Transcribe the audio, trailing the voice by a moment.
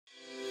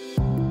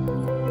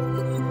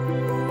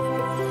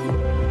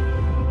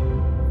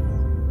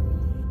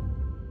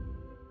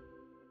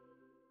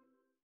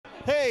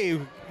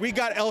We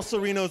got El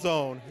Sereno's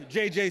own,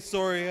 JJ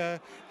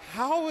Soria.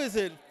 How does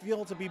it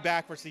feel to be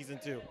back for season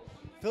 2?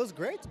 Feels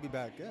great to be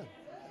back, yeah.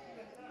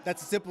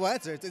 That's a simple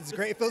answer. It's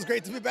great. It feels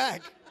great to be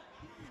back.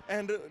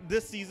 And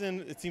this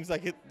season, it seems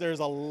like there's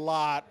a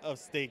lot of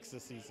stakes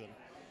this season.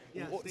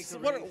 Yeah, what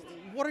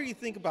do you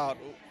think about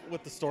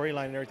with the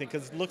storyline and everything?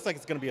 Because it looks like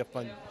it's going to be a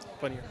fun year.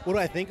 What do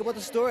I think about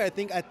the story? I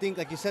think,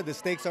 like you said, the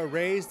stakes are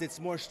raised. It's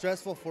more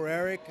stressful for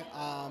Erik.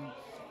 A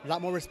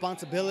lot more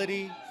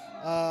responsibility.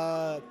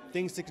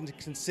 Things to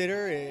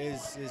consider.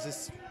 Is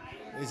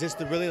this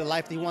really the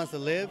life that he wants to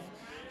live?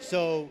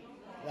 So,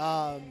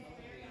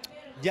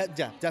 yeah,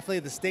 definitely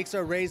the stakes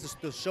are raised.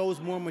 The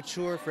show's more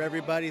mature for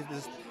everybody.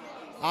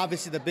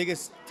 Obviously, the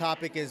biggest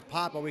topic is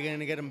Pop. Are we going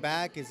to get him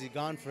back? Is he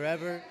gone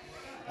forever?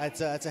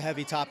 That's a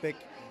heavy topic.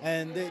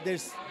 And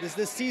this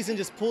season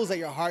just pulls at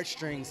your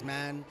heartstrings,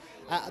 man.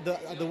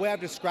 The way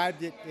I've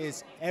described it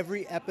is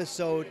every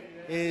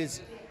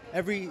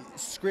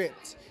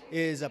script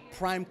is a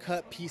prime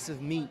cut piece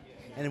of meat,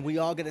 and we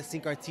all get to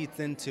sink our teeth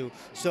into.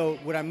 So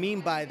what I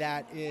mean by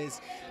that is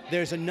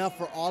there's enough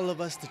for all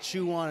of us to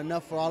chew on,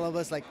 enough for all of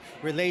us, like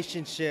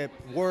relationship,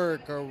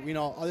 work, or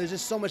there's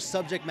just so much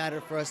subject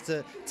matter for us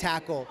to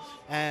tackle,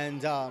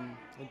 and our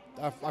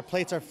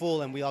plates are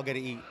full, and we all get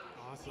to eat.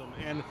 Awesome,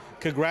 and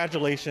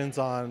congratulations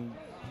on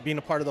being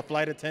a part of the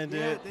flight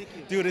attendant. Yeah, thank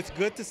you. Dude, it's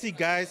good to see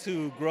guys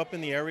who grew up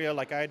in the area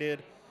like I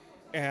did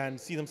and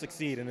see them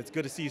succeed, and it's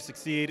good to see you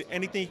succeed.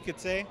 Anything you could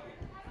say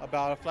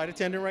about a flight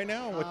attendant right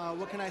now?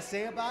 What can I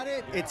say about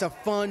it? It's a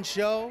fun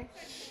show.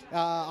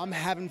 I'm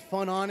having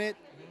fun on it,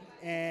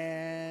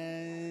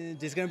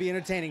 and it's gonna be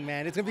entertaining,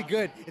 man. It's gonna be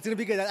good. It's gonna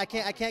be good. I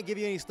can't give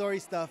you any story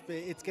stuff, but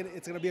it's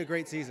gonna be a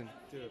great season.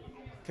 Dude,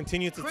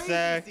 continued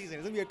success. Crazy season.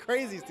 It's gonna be a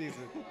crazy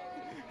season.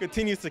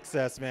 Continued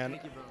success, man.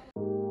 Thank you, bro.